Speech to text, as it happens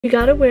You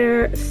gotta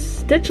wear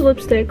Stitch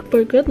lipstick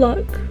for good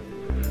luck.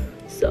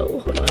 So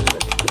hold on,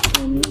 let's put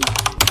some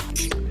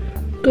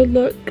good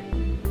luck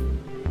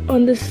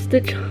on this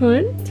Stitch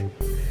hunt.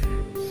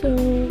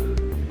 So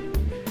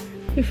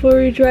before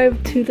we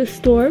drive to the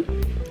store,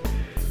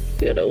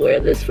 we gotta wear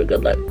this for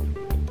good luck.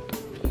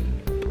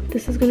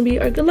 This is gonna be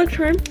our good luck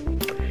charm.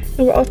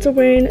 And we're also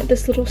wearing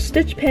this little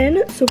Stitch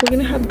pen, so we're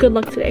gonna have good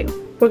luck today.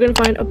 We're gonna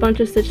find a bunch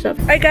of Stitch stuff.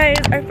 Alright guys,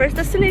 our first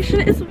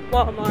destination is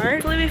Walmart.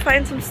 Hopefully we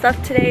find some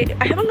stuff today.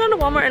 I haven't gone to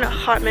Walmart in a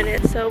hot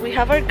minute, so we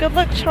have our good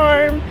luck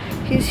charm.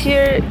 He's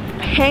here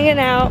hanging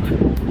out,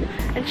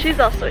 and she's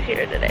also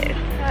here today.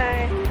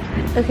 Hi.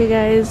 Okay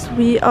guys,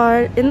 we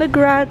are in the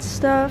grad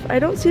stuff. I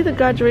don't see the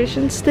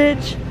graduation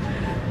Stitch,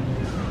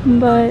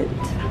 but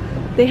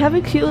they have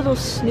a cute little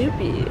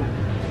Snoopy.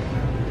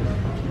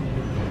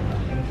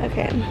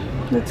 Okay,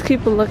 let's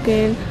keep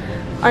looking.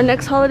 Our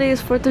next holiday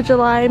is 4th of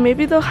July.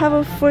 Maybe they'll have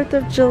a 4th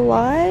of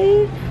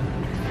July.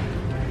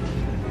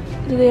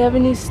 Do they have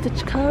any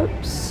Stitch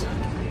cups?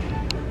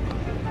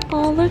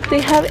 Oh look, they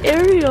have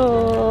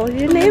Ariel.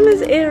 Your name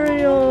is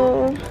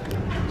Ariel.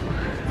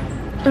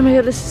 Oh my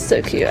god, this is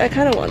so cute. I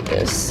kind of want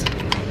this.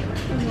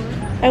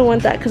 I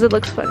want that because it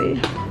looks funny.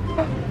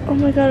 Oh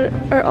my god,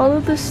 are all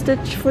of the Stitch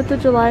 4th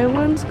of July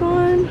ones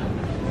gone?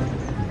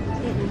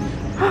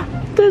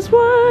 There's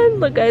one!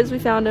 Look guys, we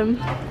found him.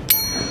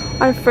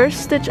 Our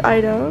first Stitch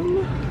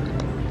item.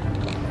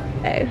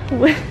 Hey,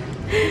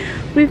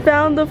 we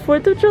found the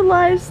 4th of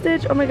July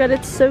Stitch. Oh my god,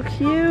 it's so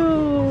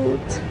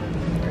cute.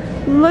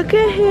 Look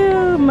at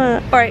him.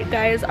 Alright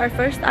guys, our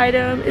first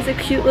item is a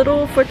cute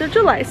little 4th of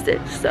July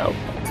Stitch. So,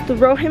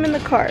 throw him in the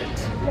cart.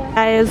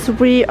 Guys,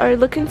 we are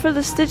looking for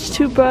the Stitch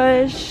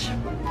toothbrush.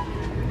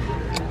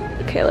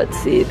 Okay, let's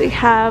see. They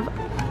have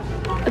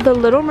the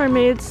Little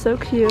Mermaid, so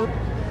cute.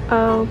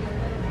 Oh.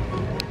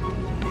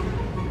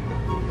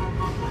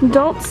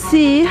 Don't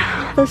see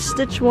the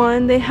Stitch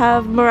one. They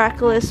have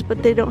Miraculous,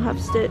 but they don't have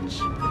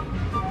Stitch.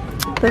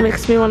 That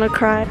makes me want to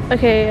cry.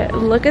 Okay,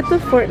 look at the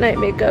Fortnite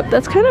makeup.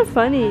 That's kind of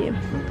funny.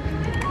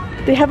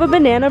 They have a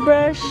banana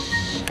brush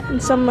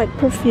and some like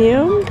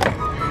perfume.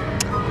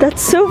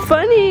 That's so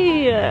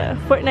funny.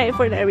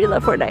 Fortnite, we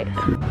love Fortnite.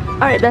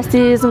 Alright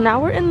besties, now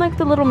we're in like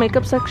the little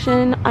makeup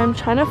section. I'm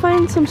trying to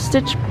find some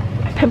Stitch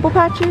pimple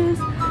patches.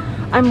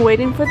 I'm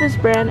waiting for this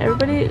brand.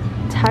 Everybody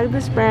tag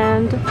this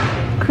brand,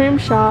 Cream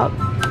Shop.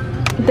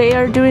 They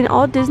are doing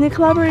all Disney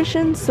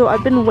collaborations, so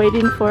I've been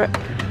waiting for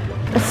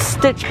a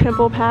Stitch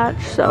pimple patch.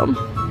 So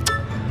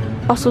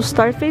also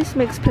Starface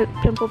makes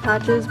pimple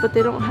patches, but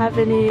they don't have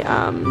any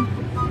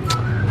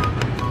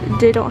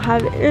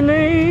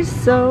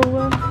so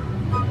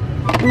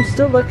I'm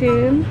still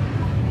looking.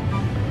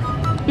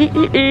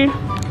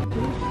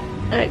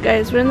 Alright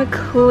guys, we're in the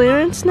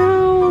clearance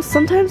now.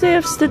 Sometimes they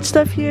have Stitch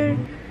stuff here.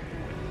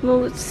 Well,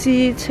 let's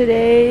see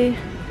today.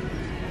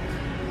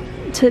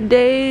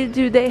 Today,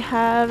 do they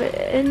have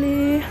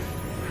any?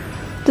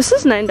 This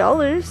is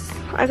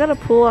 $9. I gotta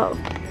pull out.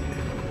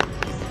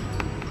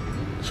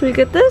 Should we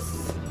get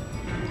this?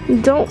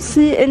 Don't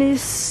see any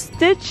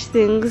Stitch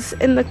things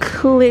in the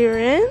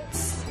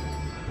clearance.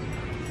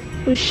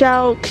 We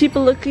shall keep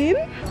looking.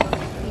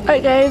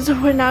 Alright guys,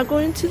 we're now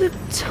going to the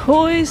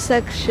toy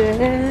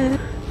section.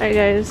 Alright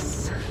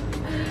guys,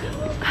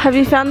 have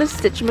you found the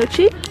Stitch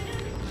mochi?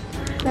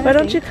 Why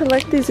don't you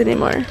collect these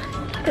anymore?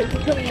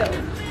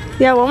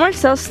 Yeah, Walmart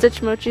sells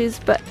Stitch mochis,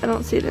 but I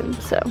don't see them,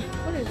 so.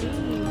 What are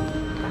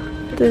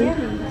these?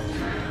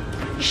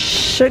 The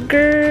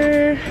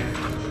sugar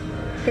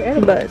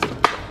buzz.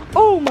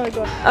 Oh my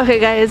god. Okay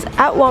guys,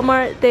 at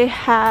Walmart they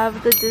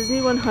have the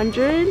Disney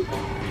 100.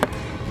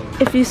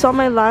 If you saw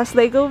my last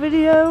Lego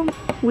video,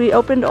 we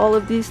opened all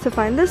of these to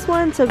find this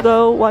one, so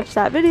go watch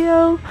that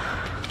video.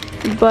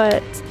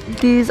 But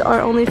these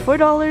are only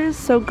 $4,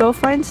 so go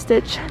find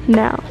Stitch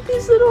now.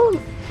 These little,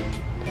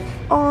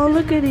 oh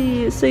look at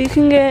these. So you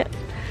can get,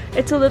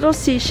 it's a little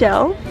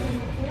seashell,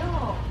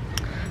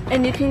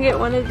 and you can get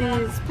one of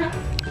these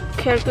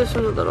characters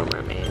from the Little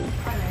Mermaid.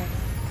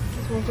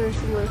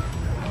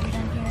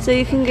 So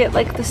you can get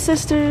like the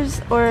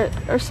sisters, or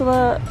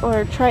Ursula,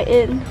 or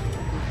Triton,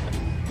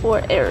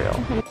 or Ariel.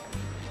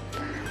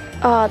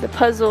 Ah, the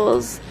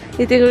puzzles.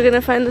 You think we're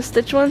gonna find the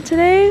Stitch one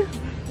today?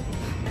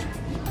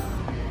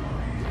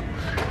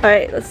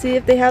 Alright, let's see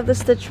if they have the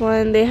Stitch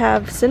one. They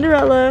have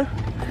Cinderella,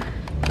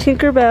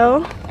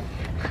 Tinkerbell,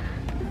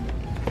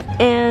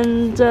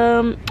 and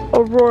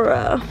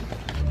Aurora.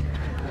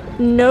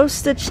 No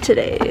Stitch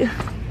today.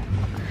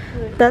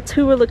 That's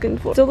who we're looking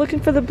for. Still looking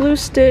for the blue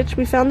Stitch.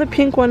 We found the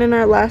pink one in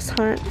our last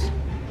hunt.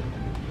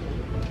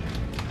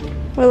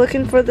 We're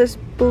looking for this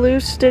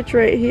blue Stitch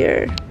right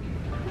here.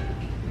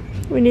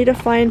 We need to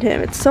find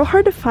him. It's so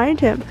hard to find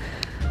him.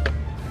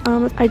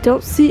 I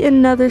don't see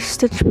another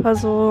Stitch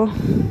puzzle.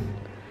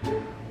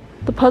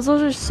 The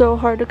puzzles are so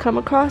hard to come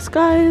across,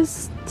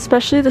 guys,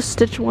 especially the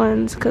Stitch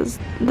ones, because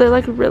they're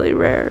like really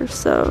rare.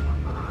 So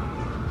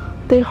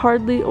they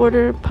hardly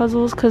order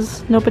puzzles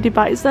because nobody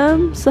buys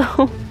them,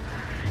 so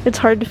it's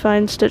hard to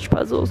find Stitch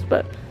puzzles.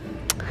 But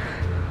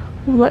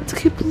Let's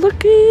keep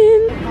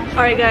looking.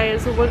 Alright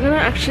guys, we're gonna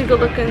actually go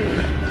look in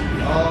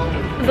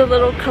the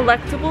little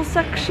collectibles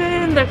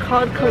section. They're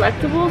called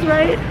collectibles,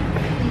 right?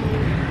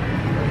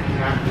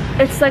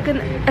 It's like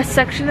a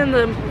section in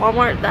the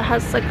Walmart that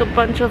has like a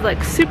bunch of like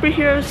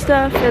superhero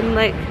stuff and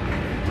like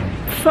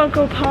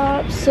Funko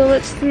Pops. So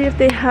let's see if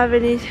they have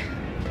any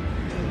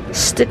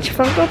Stitch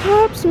Funko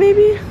Pops,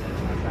 maybe?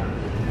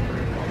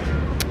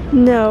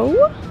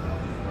 No.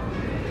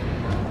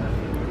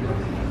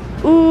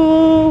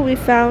 Ooh, we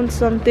found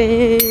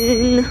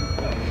something.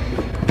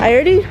 I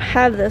already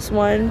have this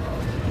one.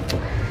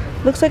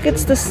 Looks like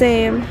it's the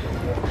same.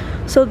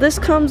 So this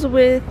comes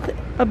with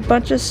a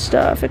bunch of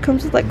stuff. It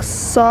comes with like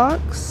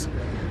socks,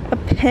 a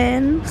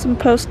pen, some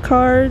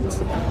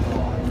postcards.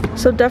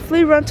 So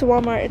definitely run to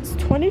Walmart. It's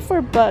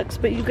 24 bucks,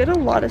 but you get a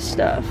lot of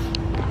stuff.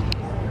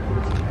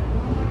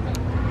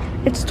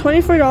 It's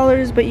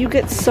 $24, but you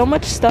get so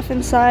much stuff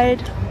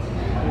inside.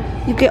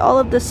 You get all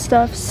of this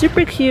stuff.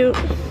 Super cute.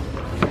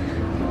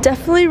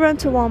 Definitely run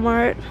to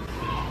Walmart.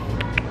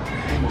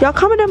 Y'all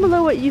comment down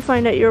below what you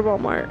find at your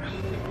Walmart.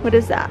 What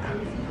is that?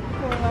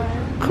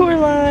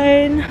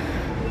 Coraline.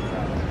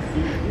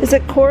 Is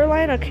it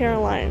Coraline or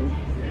Caroline?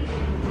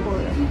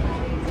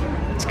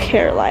 It's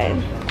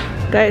Caroline.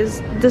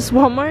 Guys, this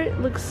Walmart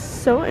looks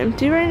so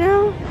empty right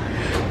now.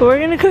 But we're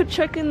gonna go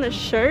check in the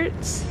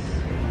shirts.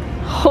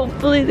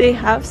 Hopefully they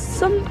have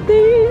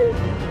something.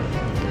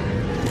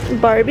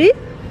 Barbie?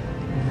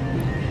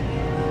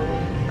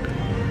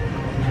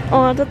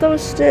 Oh, I thought that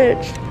was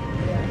Stitch.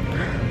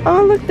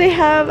 Oh, look, they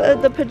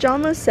have the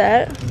pajama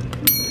set.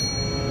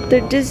 The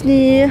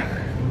Disney,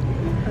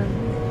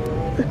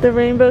 the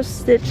Rainbow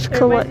Stitch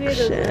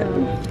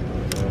collection.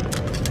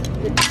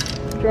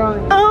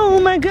 Oh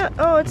my god.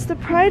 Oh, it's the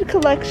Pride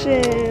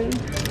collection.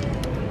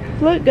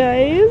 Look,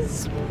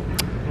 guys.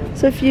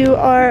 So if you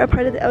are a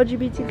part of the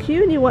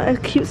LGBTQ and you want a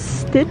cute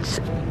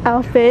Stitch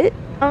outfit,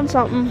 found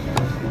something.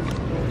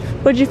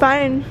 What'd you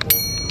find?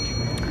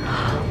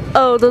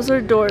 Oh, those are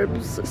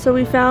adorbs. So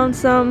we found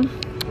some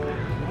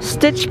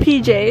Stitch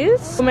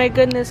PJs. Oh my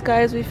goodness,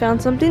 guys, we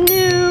found something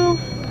new.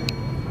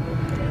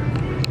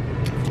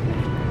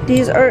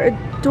 These are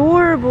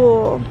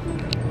adorable.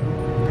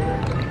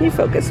 Can you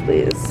focus,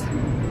 please?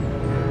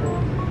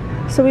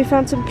 So we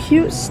found some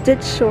cute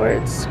Stitch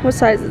shorts. What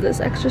size is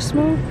this? Extra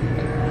small?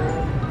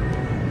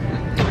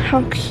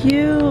 How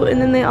cute.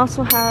 And then they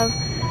also have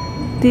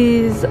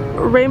these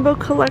rainbow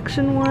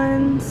collection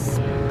ones.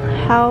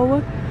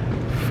 How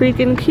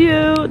freaking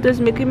cute. There's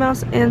Mickey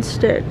Mouse and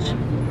Stitch.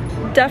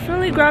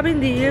 Definitely grabbing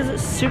these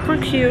super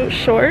cute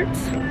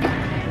shorts.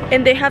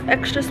 And they have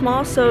extra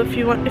small, so if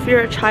you're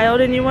a child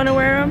and you want to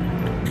wear them,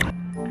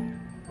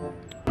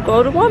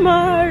 go to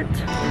Walmart.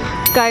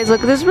 Guys,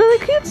 look at this really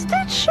cute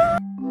Stitch shirt.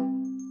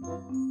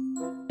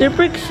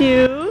 Super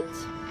cute.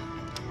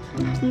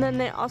 And then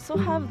they also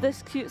have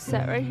this cute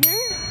set right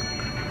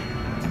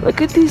here.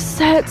 Look at these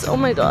sets. Oh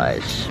my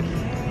gosh.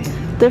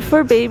 They're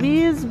for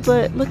babies,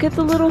 but look at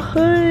the little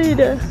hood.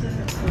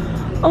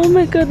 Oh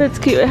my god, that's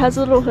cute. It has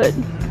a little hood.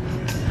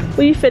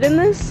 Will you fit in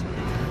this?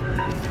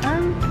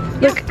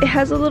 Look, it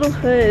has a little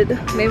hood.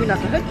 Maybe not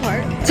the hood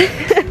part.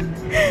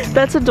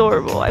 That's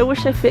adorable. I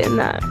wish I fit in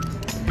that.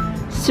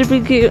 Super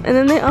cute. And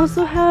then they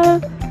also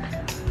have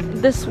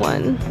this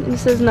one. It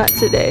says not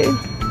today.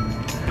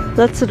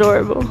 That's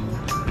adorable.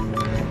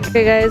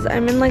 Okay guys,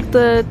 I'm in like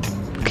the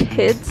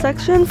kids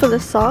section for the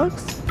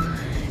socks.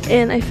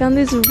 And I found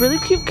these really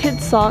cute kid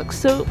socks.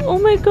 So, oh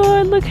my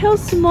god, look how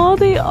small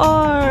they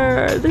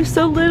are. They're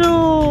so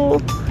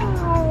little.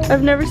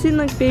 I've never seen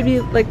like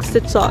baby like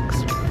Stitch socks.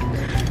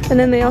 And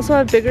then they also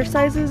have bigger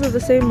sizes of the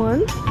same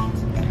one.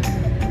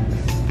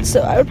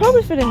 So I would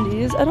probably fit in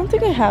these. I don't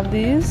think I have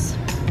these.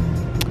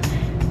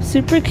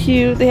 Super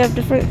cute. They have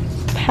different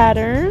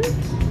patterns.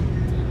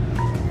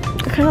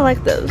 I kind of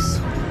like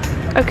those.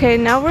 Okay,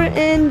 now we're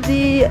in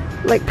the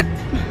like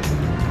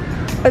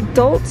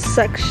adult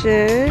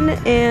section,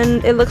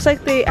 and it looks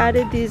like they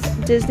added these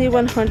Disney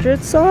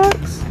 100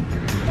 socks.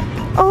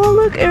 Oh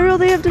look, Ariel,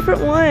 they have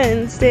different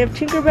ones. They have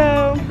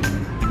Tinkerbell.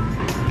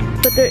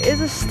 But there is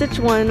a Stitch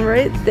one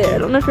right there. I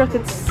don't know if y'all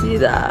can see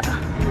that.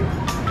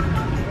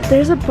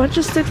 There's a bunch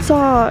of Stitch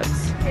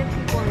socks.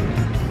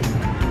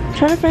 I'm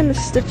trying to find the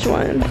Stitch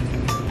one.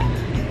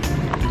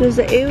 There's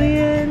the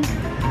alien.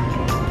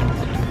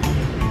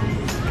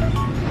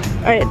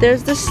 Alright,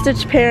 there's the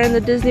Stitch pair and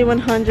the Disney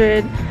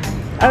 100.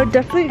 I would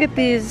definitely get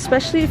these,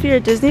 especially if you're a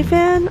Disney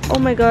fan. Oh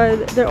my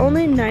god, they're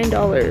only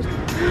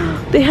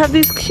 $9. They have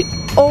these cute.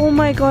 Oh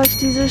my gosh,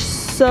 these are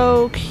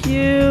so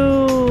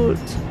cute.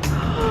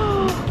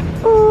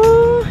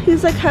 Oh,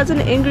 he's like has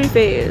an angry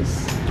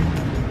face.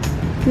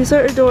 These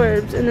are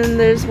adorbs. And then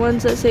there's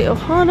ones that say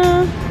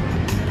Ohana.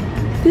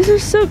 These are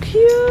so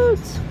cute.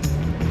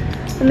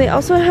 And they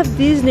also have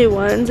these new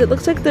ones. It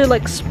looks like they're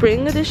like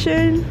spring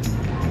edition.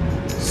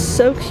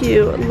 So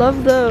cute.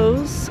 Love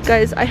those.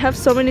 Guys, I have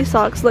so many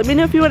socks. Let me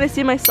know if you want to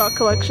see my sock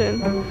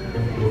collection.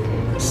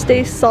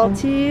 Stay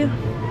salty.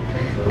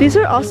 These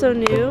are also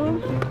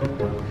new.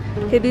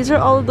 Okay, these are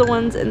all of the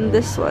ones in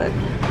this one.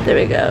 There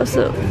we go.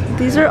 So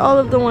these are all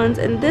of the ones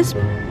in this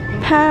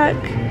pack.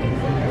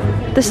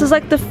 This is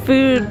like the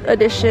food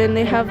edition.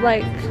 They have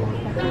like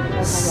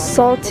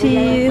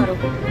salty,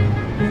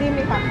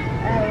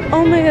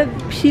 oh my god,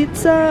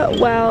 pizza,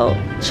 wow,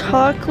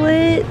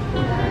 chocolate.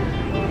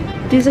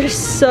 These are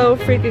so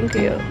freaking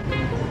cute.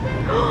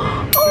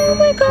 Oh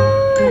my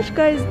gosh,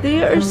 guys,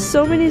 there are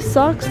so many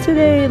socks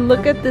today.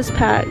 Look at this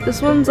pack.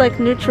 This one's like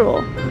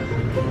neutral.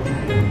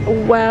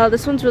 Wow,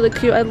 this one's really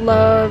cute. I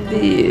love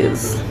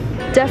these.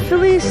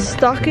 Definitely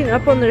stocking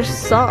up on their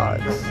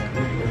socks.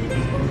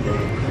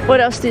 What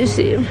else do you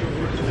see?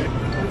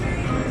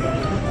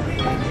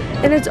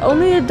 And it's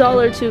only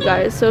 $1 too,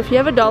 guys. So if you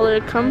have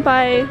 $1, come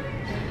by.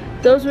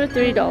 Those were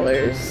 $3.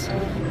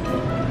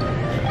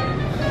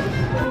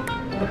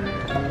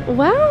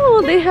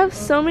 Wow, they have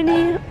so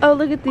many. Oh,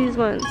 look at these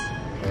ones.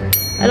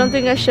 I don't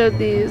think I showed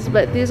these,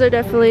 but these are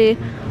definitely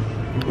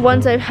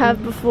ones I've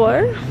had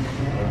before.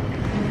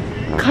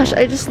 Gosh,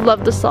 I just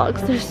love the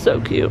socks. They're so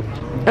cute.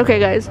 Okay,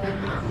 guys,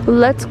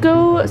 let's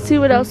go see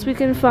what else we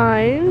can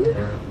find.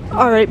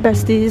 Alright,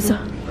 besties,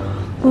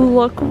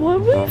 look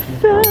what we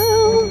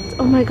found.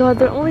 Oh my god,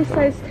 they're only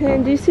size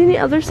 10. Do you see any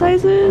other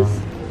sizes?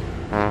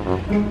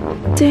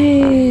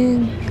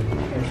 Dang.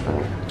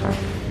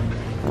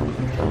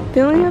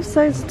 They only have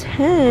size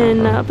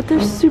 10, but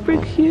they're super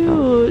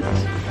cute.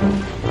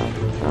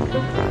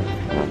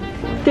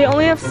 They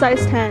only have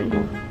size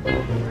 10.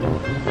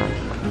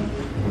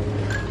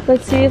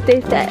 Let's see if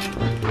they fit.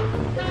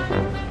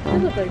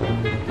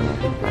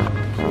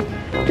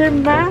 They're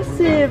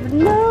massive.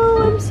 No,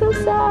 I'm so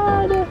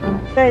sad.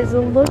 Guys,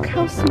 look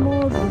how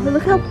small,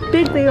 look how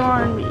big they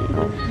are on me.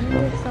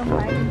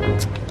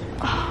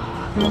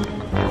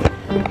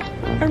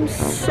 I'm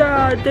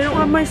sad. They don't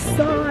have my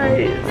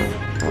size.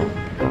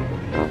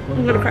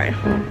 I'm gonna cry.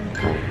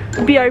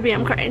 BRB,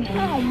 I'm crying.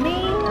 Oh,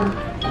 man.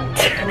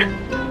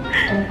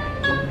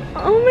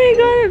 Oh my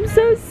god, I'm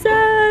so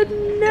sad.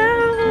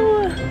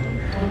 No.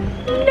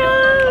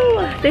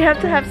 No. They have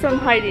to have some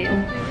hiding.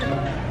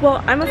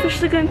 Well, I'm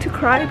officially going to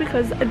cry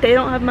because they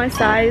don't have my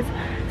size.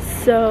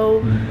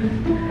 So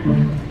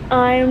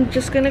I'm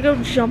just gonna go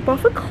jump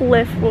off a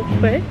cliff real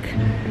quick.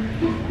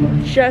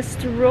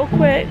 Just real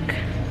quick.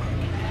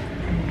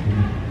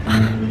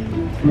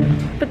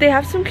 But they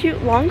have some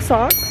cute long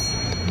socks.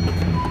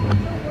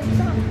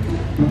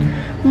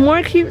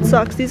 More cute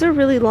socks. These are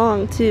really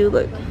long too,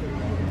 look.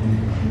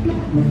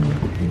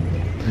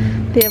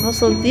 They have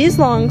also these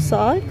long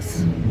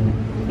socks.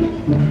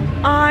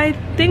 I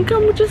think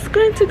I'm just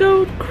going to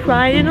go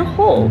cry in a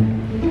hole.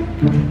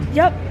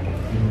 Yep.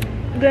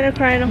 I'm gonna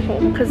cry in a hole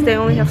because they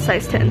only have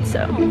size 10,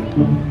 so.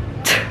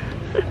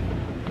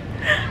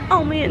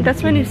 Oh man,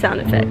 that's my new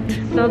sound effect.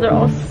 No, they're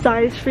all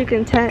size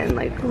freaking 10.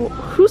 Like,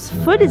 whose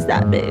foot is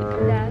that big?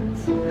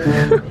 That's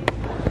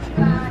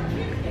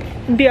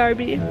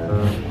BRB.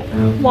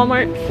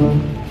 Walmart.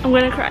 I'm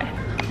gonna cry.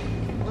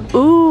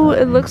 Ooh,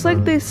 it looks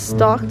like they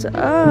stocked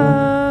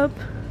up.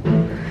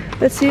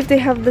 Let's see if they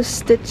have the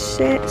stitch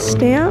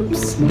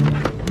stamps.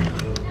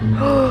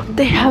 Oh,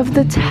 they have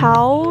the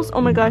towels.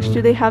 Oh my gosh,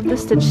 do they have the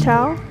stitch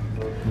towel?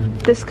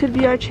 This could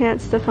be our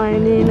chance to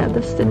finding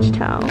the stitch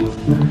towel.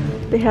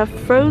 They have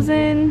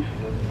Frozen.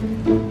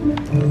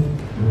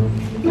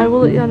 I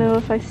will let y'all know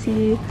if I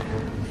see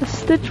a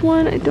Stitch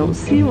one. I don't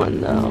see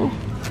one though.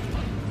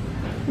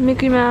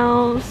 Mickey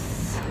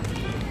Mouse,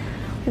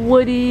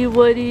 Woody,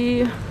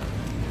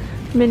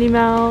 Minnie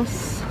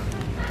Mouse,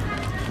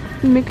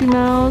 Mickey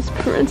Mouse,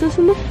 Princess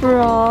and the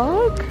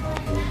Frog.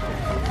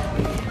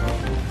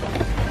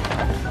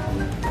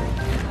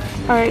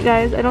 Alright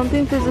guys, I don't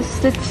think there's a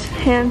Stitch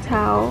hand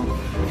towel.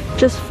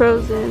 Just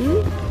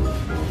Frozen.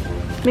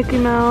 Mickey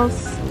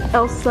Mouse,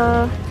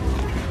 Elsa.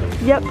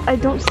 Yep, I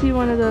don't see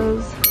one of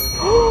those.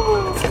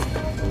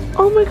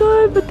 Oh my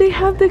god, but they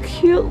have the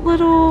cute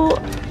little...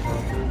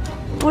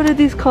 What are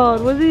these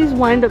called? What are these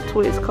wind-up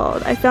toys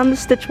called? I found the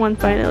Stitch one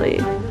finally.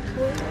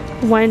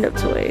 Wind-up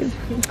toy.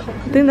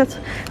 I think that's...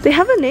 They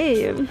have a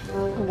name.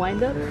 a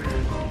wind-up?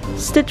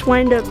 Stitch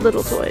wind-up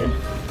little toy.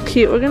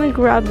 Cute. We're gonna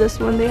grab this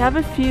one. They have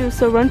a few,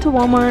 so run to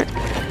Walmart.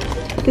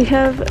 They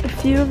have a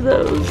few of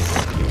those.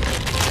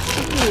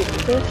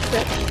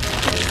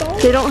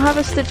 They don't have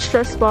a Stitch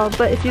stress ball,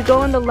 but if you go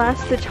on the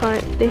last Stitch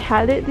hunt, they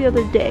had it the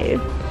other day.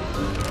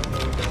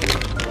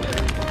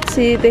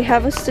 See, they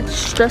have a Stitch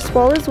stress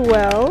ball as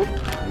well.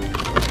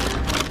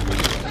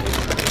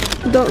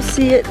 Don't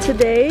see it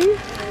today.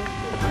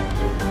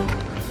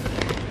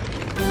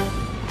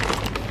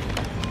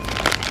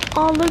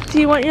 Oh look, do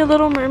you want your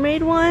Little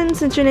Mermaid one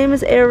since your name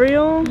is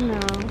Ariel? No.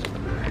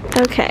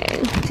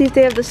 Okay, see if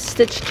they have the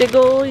Stitch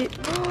Jiggle.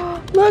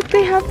 Look,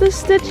 they have the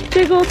Stitch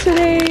Jiggle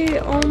today.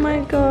 Oh my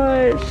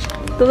gosh.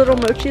 The little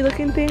mochi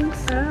looking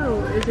things.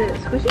 Oh, is it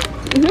squishy?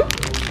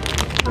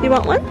 Mm-hmm. You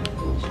want one?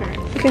 Sure.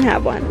 You can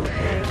have one.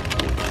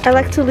 I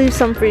like to leave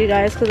some for you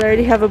guys because I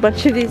already have a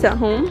bunch of these at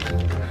home.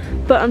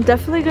 But I'm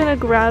definitely gonna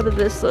grab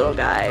this little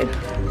guy.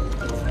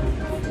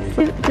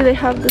 Do they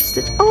have the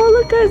Stitch? Oh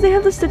look guys, they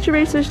have the Stitch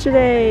erasers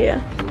today.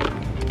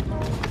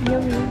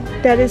 Yummy.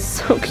 That is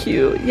so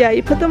cute. Yeah,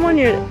 you put them on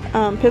your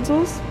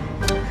pencils,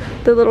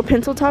 the little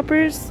pencil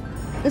toppers,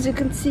 as you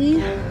can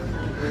see.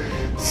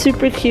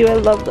 Super cute. I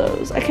love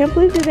those. I can't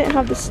believe they didn't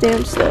have the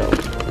stamps though.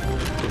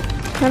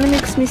 Kind of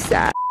makes me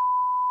sad.